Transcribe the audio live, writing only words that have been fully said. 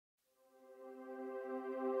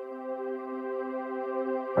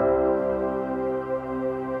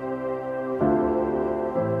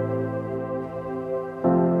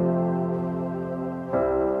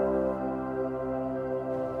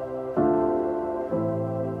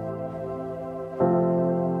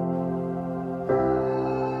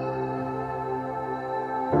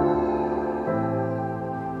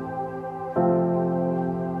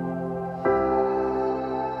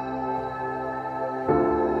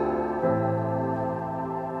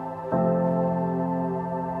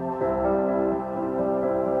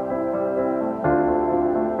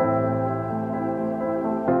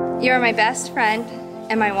You are my best friend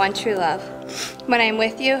and my one true love. When I'm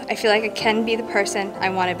with you, I feel like I can be the person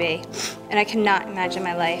I want to be, and I cannot imagine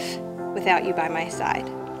my life without you by my side.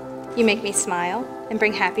 You make me smile and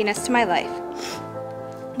bring happiness to my life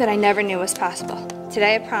that I never knew was possible.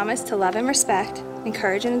 Today I promise to love and respect,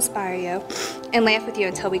 encourage and inspire you, and laugh with you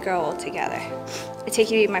until we grow old together. I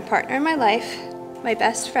take you to be my partner in my life, my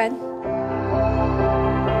best friend.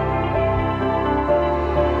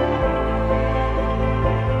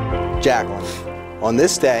 Jaclyn, on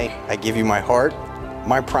this day, I give you my heart,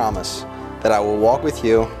 my promise that I will walk with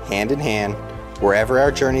you hand in hand wherever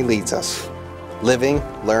our journey leads us, living,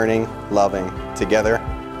 learning, loving, together,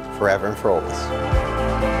 forever and for always.